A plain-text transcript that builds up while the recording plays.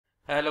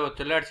Hello,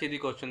 let's see the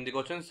question. The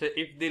question says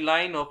if the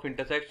line of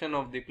intersection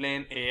of the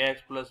plane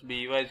AX plus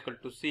BY is equal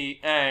to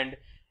C and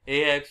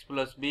AX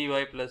plus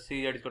BY plus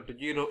CZ is equal to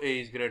 0, A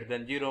is greater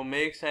than 0,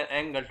 makes an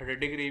angle 30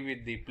 degree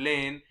with the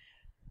plane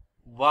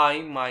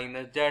Y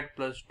minus Z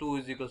plus 2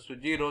 is equal to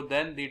 0,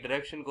 then the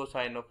direction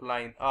cosine of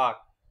line R.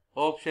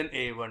 Option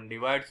A 1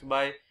 divides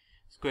by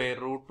square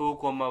root 2,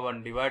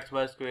 1 divides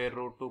by square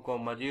root 2,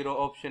 0.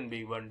 Option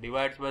B 1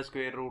 divides by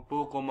square root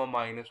 2,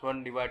 minus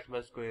 1 divides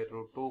by square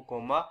root 2,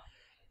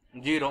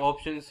 0.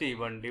 Option C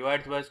 1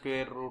 divides by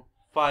square root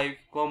 5,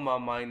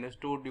 minus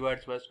 2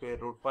 divides by square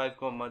root 5,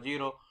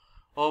 0.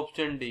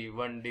 Option D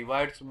 1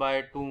 divides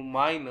by 2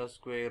 minus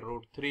square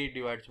root 3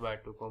 divides by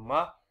 2,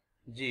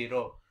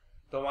 0.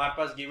 तो हमारे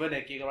पास given है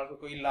कि हमारे पास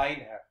कोई line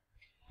है,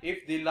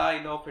 if the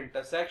line of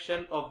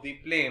intersection of the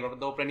plane और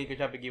दो plane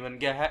equation पे गिवन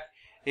क्या है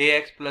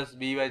ax plus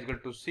by is equal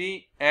to c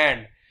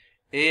and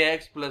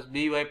ax plus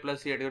by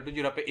plus c is equal to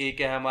 0 पे a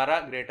क्या है हमारा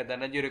ग्रेटर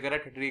देन 0 कह रहा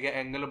है 30 का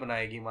एंगल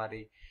बनाएगी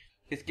हमारी।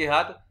 इसके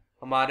साथ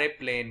हमारे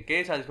प्लेन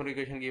के साथ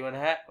इक्वेशन गिवन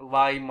है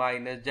y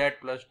minus Z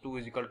plus 2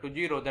 is equal to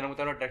 0, then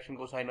बताओ डायरेक्शन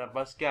कोसाइन और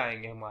पास क्या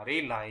आएंगे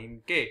हमारी लाइन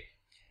के।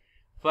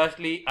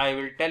 Firstly I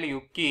will tell you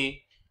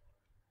की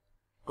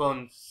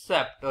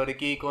कॉन्सेप्ट, और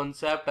की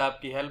कॉन्सेप्ट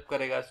आपकी हेल्प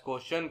करेगा इस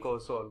क्वेश्चन को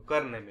सोल्व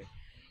करने में।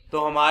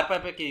 तो हमारे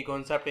पास पे की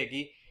कॉन्सेप्ट है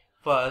कि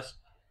फर्स्ट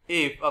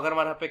इफ अगर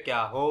हमारे पे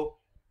क्या हो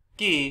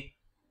कि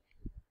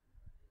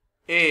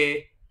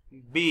A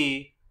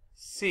B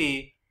C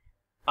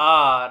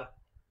are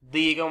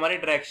the को हमारी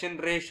डायरेक्शन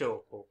रेशो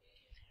हो,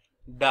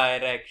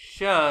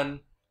 डायरेक्शन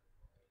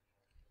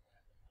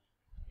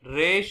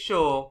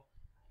रेशो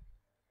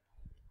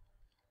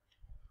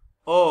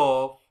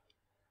ऑफ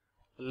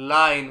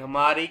लाइन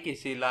हमारी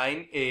किसी लाइन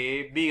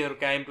ए बी, और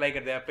क्या इंप्लाई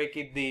करते हैं यहाँ पे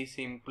कि this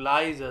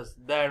implies us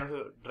that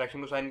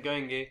direction cosine क्या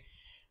होंगे,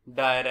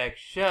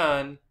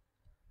 direction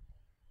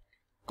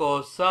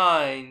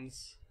cosines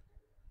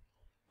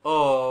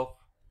of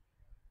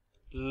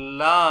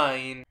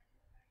line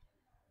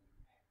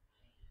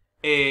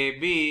A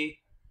B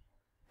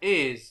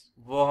is,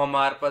 वो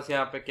हमारे पास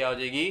यहाँ पे क्या हो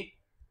जाएगी,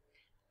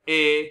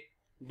 ए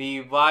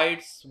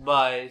divides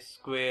bye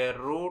square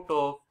root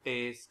of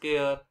A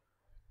square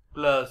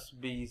plus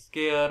B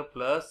square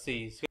plus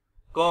C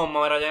square, को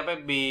हमारा यहाँ पे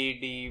B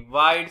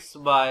divides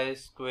bye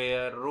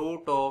square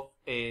root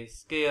of A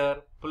square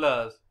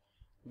plus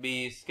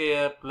B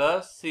square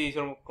plus सी,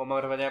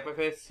 हमारे यहाँ पे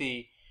फिर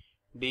सी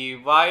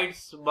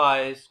divides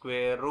bye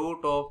square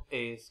root of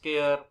A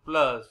square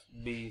plus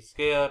B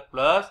square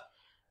plus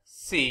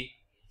C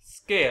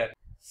square.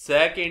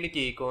 Second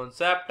की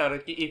concept है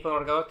कि इफ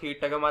हमारा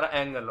थीटा का हमारा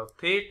एंगल हो,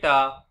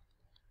 theta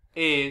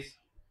is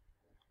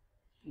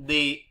the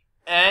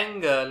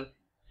angle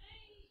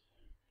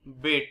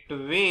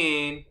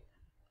between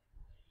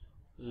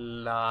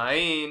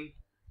line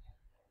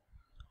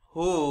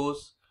whose,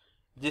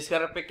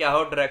 जिसका पे क्या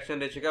हो डायरेक्शन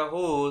रेशियो का,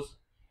 whose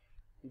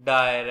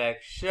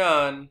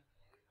direction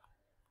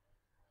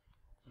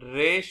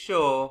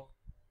ratio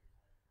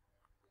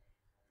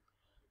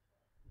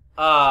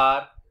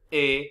R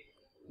A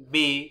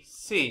B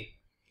C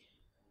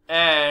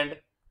and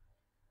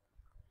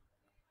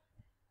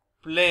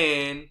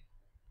plane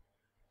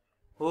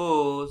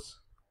whose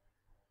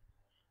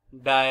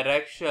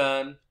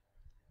direction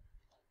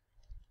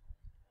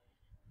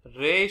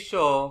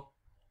ratio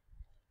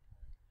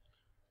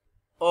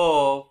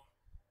of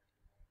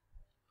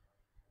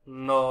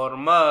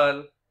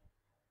normal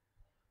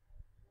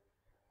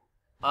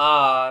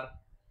are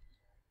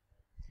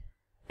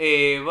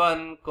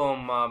A1,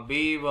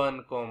 B1,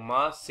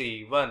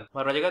 C1।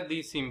 हमारा जगह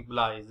दिस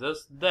इंप्लाइज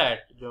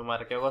दैट, जो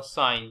हमारा क्या होगा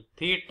साइन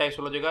थीटा इस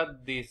हो जाएगा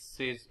दिस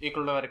इज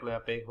इक्वल टू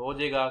यहाँ पे हो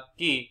जाएगा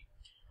कि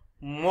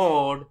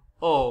mode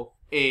of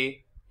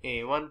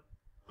A1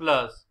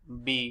 plus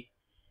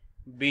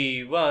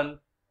B1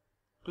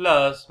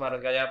 plus हमारा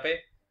क्या यहाँ पे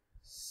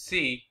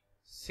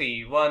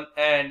C1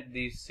 and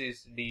this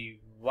is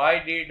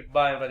divided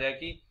by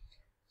की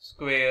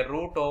square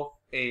root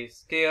of A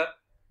square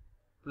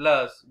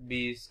plus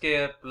B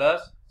square plus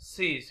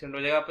सी हो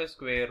जाएगा पे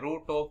square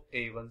root of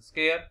A1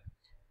 square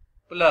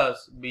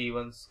plus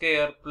B1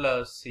 square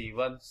plus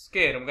C1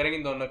 square. हम करेंगे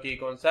इन दोनों की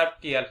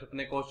कॉन्सेप्ट की हेल्प से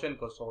अपने क्वेश्चन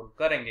को सोल्व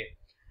करेंगे।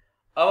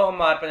 अब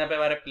हमारे पास यहाँ पे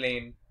हमारे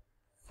प्लेन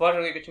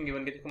फर्स्ट इक्वेशन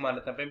गिवन की, हमारे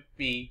यहाँ पे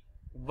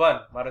P1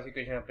 हमारा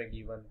इक्वेशन यहाँ पे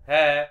गिवन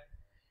है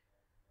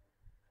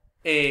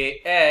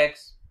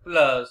AX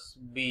plus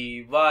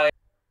BY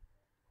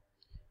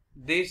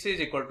this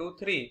is equal to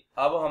 3।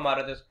 अब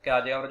हमारा जो क्या आ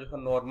जाएगा, हमारा जो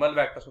नॉर्मल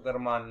वेक्टर अगर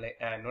मान ले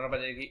n1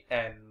 बचेगी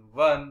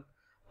n1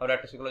 और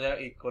वेक्टर इक्वल हो जाएगा,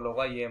 इक्वल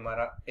होगा ये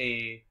हमारा a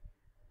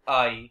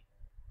i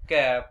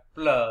cap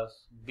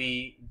plus b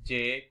j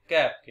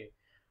cap के।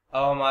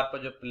 अब हमारे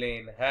पास जो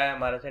प्लेन है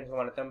हमारे साइड से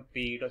हमारे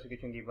P तो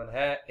इक्वेशन गिवन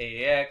है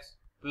ax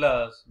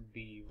plus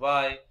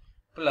by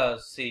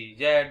plus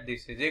cz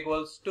this is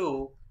equals to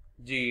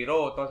 0।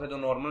 तो जो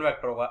नॉर्मल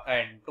वेक्टर होगा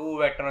n2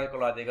 वेक्टर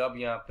इक्वल आ जाएगा अब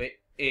यहाँ पे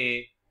a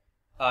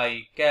i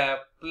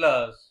cap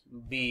plus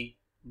b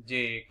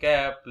j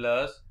cap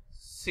plus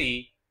c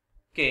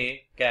k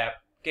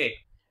cap के।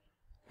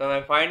 तो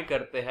हमें फाइंड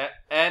करते हैं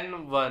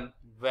n1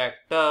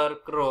 vector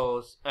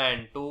cross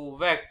n2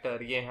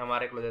 vector, ये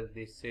हमारे close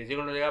this is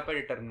equal to जगह पे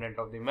determinant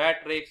of the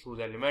matrix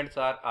whose elements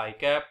are I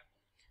cap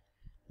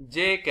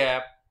J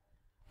cap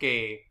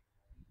के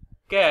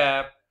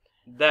कैप,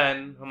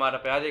 देन हमारा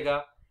पे आ जाएगा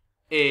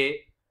A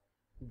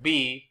B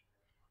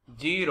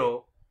 0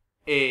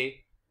 A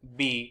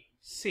B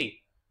C,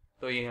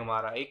 तो ये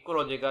हमारा इक्वल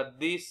हो जाएगा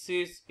दिस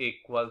इज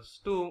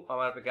इक्वल्स टू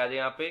हमारे पे क्या आ जाएगा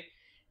यहाँ पे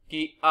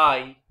कि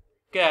आई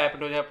कैप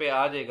तो यहाँ पे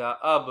आ जाएगा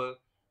अब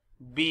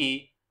बी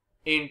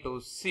इंटू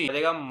सी आ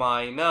जाएगा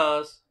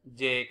minus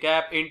J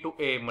cap into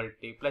A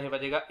multiply हो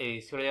जाएगा ए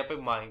सी, यहाँ पे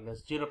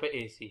माइनस 0 पे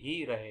ए सी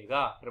ही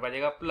रहेगा, फिर आ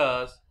जाएगा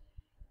प्लस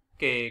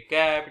के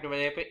कैप इंटू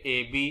यहाँ पे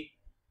A B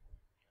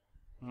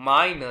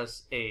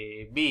minus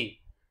A B,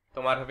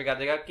 तो हमारे पे क्या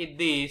देगा कि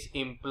दिस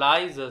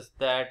इंप्लाइज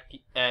दैट कि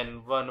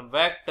n1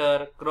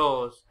 vector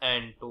cross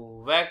n2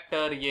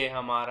 vector, ये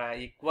हमारा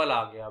इक्वल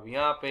आ गया अब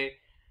यहाँ पे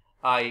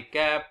आई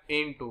cap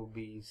into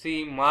B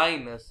C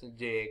minus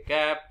जे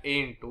कैप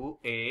इंटू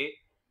ए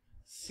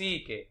सी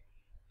के,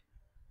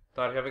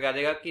 तो हमारे पे क्या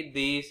देगा कि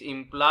दिस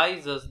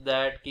इंप्लाइज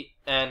दैट कि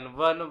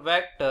n1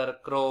 vector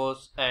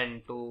cross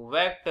n2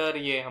 vector,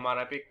 ये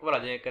हमारा पे इक्वल आ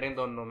जाएगा, करें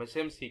दोनों में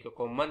से हम सी को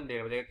कॉमन ले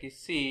जाएगा कि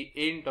सी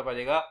इंटू आ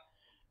जाएगा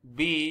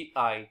बी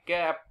आई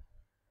कैप,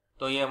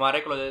 तो ये हमारे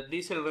क्लोज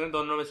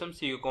दोनों में से हम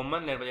सी को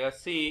कॉमन ले जाएगा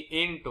सी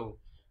into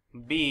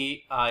B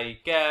I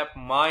cap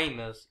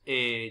minus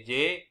A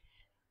J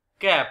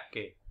cap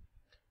के,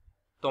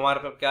 तो हमारे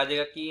पे क्या आ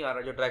जाएगा कि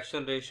हमारा जो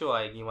डायरेक्शन रेशियो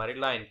आएगी हमारी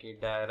लाइन की,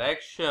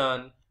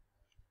 डायरेक्शन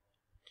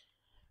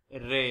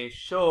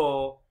रेशियो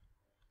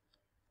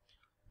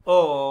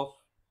ऑफ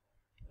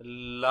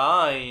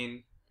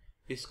लाइन,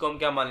 इसको हम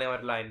क्या मान लें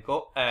हमारी लाइन को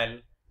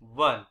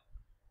L1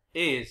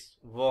 इस,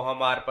 वो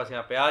हमारे पास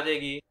यहाँ पे आ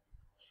जाएगी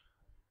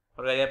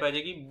और यहाँ पे आ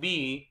जाएगी B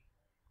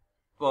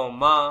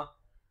कोमा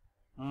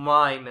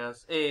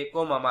माइनस ए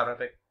कोमा हमारा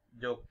पे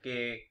जो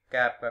के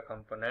कैप का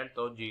कंपोनेंट,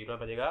 तो 0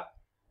 पे जाएगा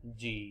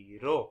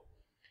 0।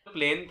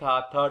 प्लेन था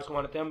थर्ड को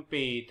मानते हैं हम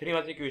P3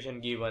 में इक्वेशन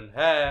गिवन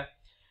है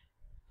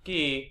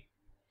कि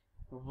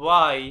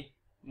y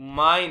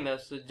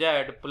minus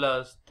Z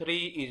plus 3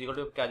 is equal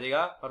to क्या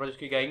जाएगा, और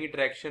इसकी कहेंगे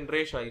डायरेक्शन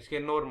रेशियो इसके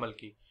नॉर्मल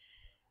की,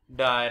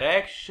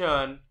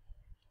 direction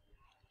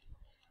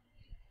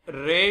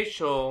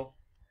ratio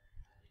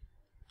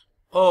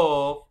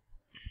of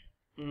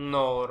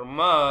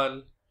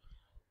normal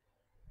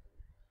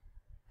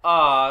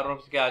are,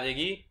 और क्या आ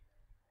जाएगी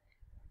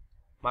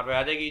हमारे पे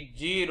आ जाएगी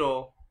 0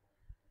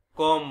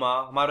 कोमा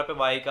हमारे पे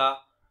y का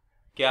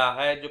क्या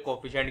है जो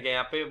कोफिशिएंट क्या है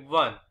यहाँ पे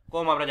 1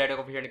 कोमा हमारा जेड का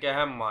कोफिशिएंट क्या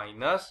है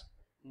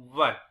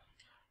 -1।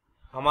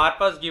 हमारे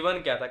पास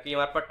गिवन क्या था कि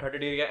हमारे पास 30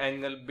 डिग्री का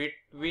एंगल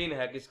बिटवीन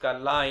है किसका,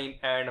 लाइन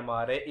एंड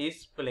हमारे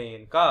इस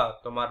प्लेन का,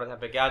 तो हमारे पास यहाँ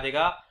पे क्या आ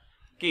जाएगा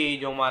कि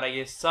जो हमारा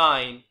ये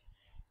साइन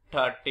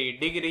 30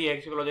 डिग्री है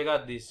हो जाएगा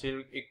दिस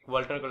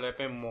इक्वल टू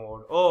पे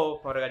मोड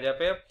ऑफ, और यहाँ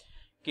पे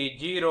कि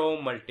 0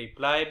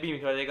 मल्टीप्लाई बी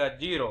हो जाएगा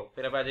 0,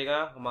 फिर आ जाएगा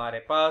हमारे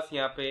पास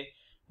यहाँ पे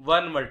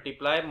 1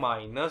 मल्टीप्लाई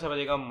माइनस आ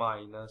जाएगा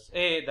माइनस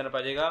ए, देन आ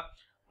जाएगा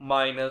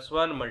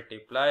 -1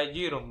 मल्टीप्लाई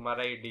 0,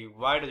 हमारा ये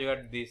डिवाइड हो जाएगा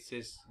दिस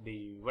इज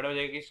डिवाइड हो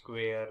जाएगा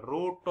स्क्वायर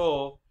रूट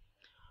ऑफ,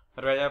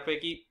 और यहाँ पे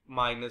कि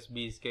minus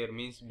B square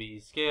means B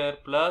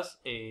square plus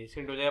ए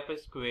हो जाएगा पे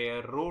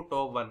स्क्वायर रूट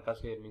ऑफ 1 का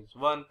स्क्वायर मीन्स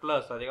 1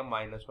 प्लस आ जाएगा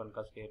 -1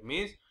 का स्क्वायर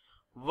मीन्स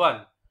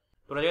 1,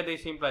 तो हो जाएगा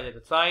सिंपल आ जाता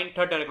है साइन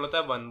 30 होता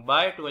है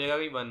 1/2 हो जाएगा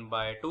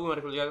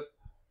 1/2 हो जाएगा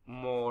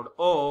mode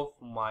of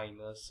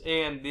minus A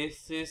and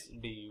this is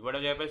divide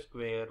हो जाएगा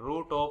square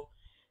root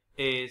of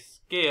A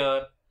square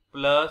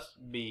plus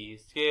B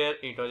square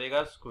into हो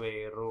जाएगा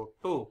स्क्वायर रूट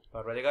 2,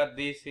 और हो जाएगा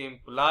दिस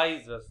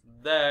इंप्लाइज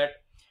दैट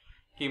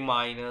कि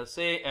minus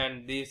A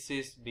and this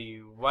is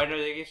divide हो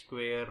जाएगी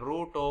square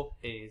root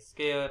of A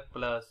square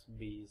plus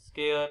B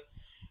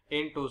square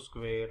into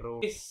square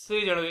root,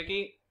 इससे जोड़ोगे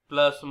कि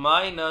प्लस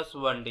माइनस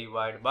 1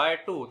 डिवाइड बाय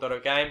 2, तो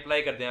क्या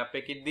इंप्लाई करते हैं यहाँ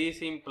पे कि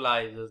this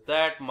implies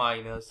that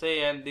minus A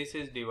and this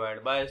is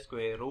divide by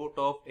square root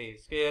of A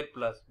square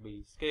plus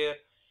B square,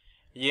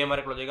 ये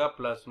हमारे को हो जाएगा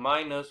plus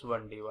minus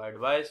 1 divide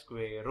by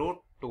square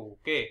root 2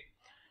 के,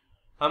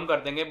 हम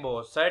कर देंगे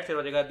बोथ साइड से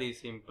हो जाएगा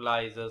दिस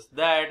इंप्लाइज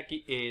दैट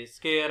कि ए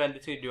square and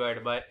this is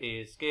divide by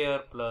A square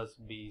plus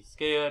B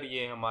square,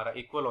 ये हमारा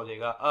इक्वल हो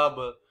जाएगा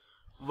अब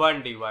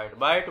 1 डिवाइड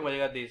बाय 2 हो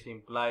जाएगा दिस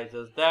इंप्लाइज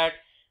दैट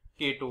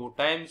कि 2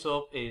 times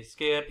of A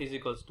square is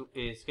equals to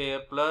A square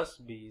plus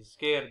B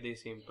square,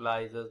 this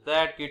implies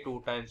that कि 2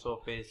 times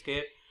of A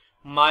square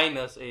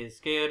minus A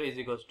square is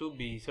equals to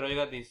be square हो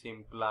जाएगा, this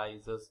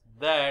implies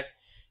that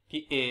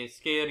कि ए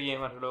square ये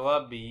हमारे होगा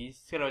B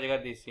square हो जाएगा,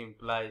 this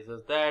implies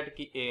that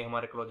कि ए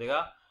हमारे को हो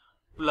जाएगा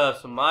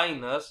प्लस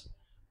माइनस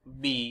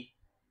बी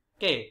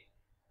के,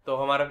 तो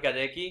हमारा क्या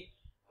जाएगा कि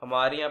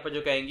हमारे यहाँ पे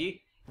जो कहेंगी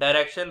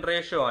डायरेक्शन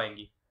रेशियो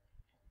आएंगी,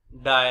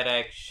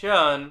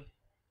 डायरेक्शन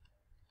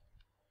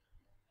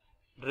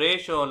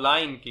रेशियो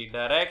लाइन की,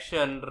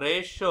 डायरेक्शन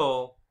रेशियो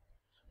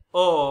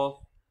ऑफ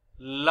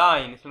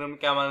लाइन, इसमें हम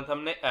क्या माना था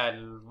हमने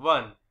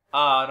L1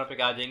 आर पे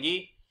क्या आ जाएंगी,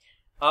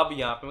 अब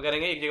यहाँ पे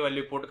करेंगे एक जगह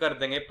वैल्यू पुट कर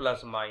देंगे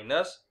प्लस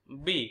माइनस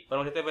बी पर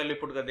हम कहते वैल्यू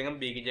पुट कर देंगे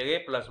बी की जगह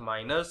प्लस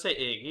माइनस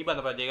ए ही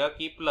बन जाएगा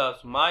कि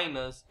प्लस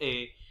माइनस ए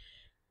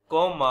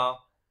कोमा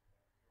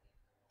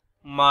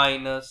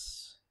माइनस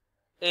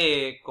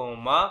ए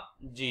कोमा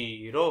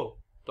 0।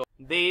 तो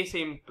this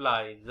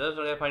implies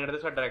find out the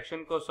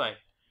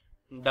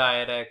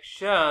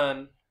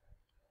direction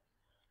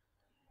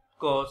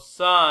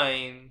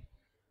cosine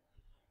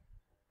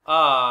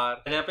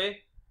are यहाँ पे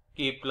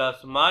कि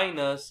प्लस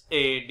माइनस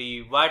ए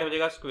डिवाइड हो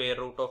जाएगा square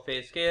root of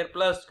A square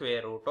plus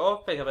square root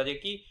of ए हो जाएगा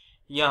कि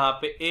यहाँ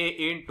पे ए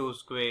इंटू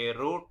स्क्वायर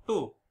रूट 2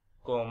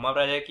 कोमा आ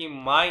जाएगा कि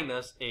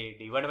माइनस ए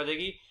डिवाइड हो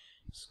जाएगी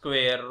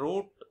square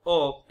root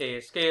of A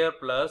square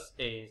plus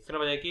ए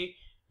हो जाएगा कि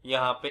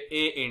यहाँ पे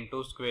ए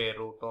into square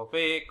root of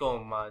A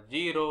coma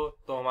 0।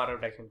 तो हमारा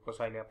डायरेक्शन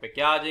कोसाइन यहाँ पे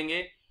क्या आ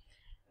जाएंगे,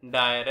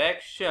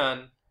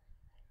 डायरेक्शन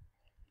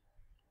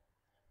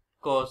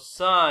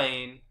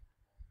कोसाइन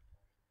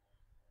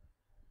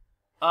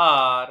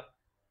आर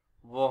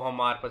वो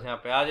हमारे पास यहाँ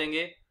पे आ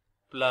जाएंगे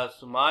plus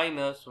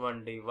minus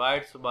 1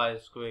 divides bye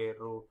square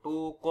root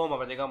 2 coma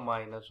बचेगा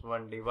minus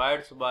 1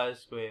 divides bye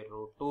square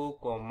root 2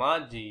 coma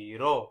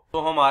 0।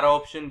 तो हमारा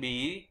ऑप्शन बी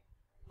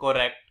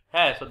करेक्ट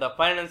है। So the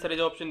final answer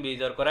is option B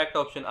is our correct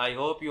option. I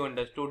hope you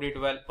understood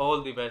it well.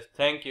 All the best.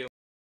 Thank you.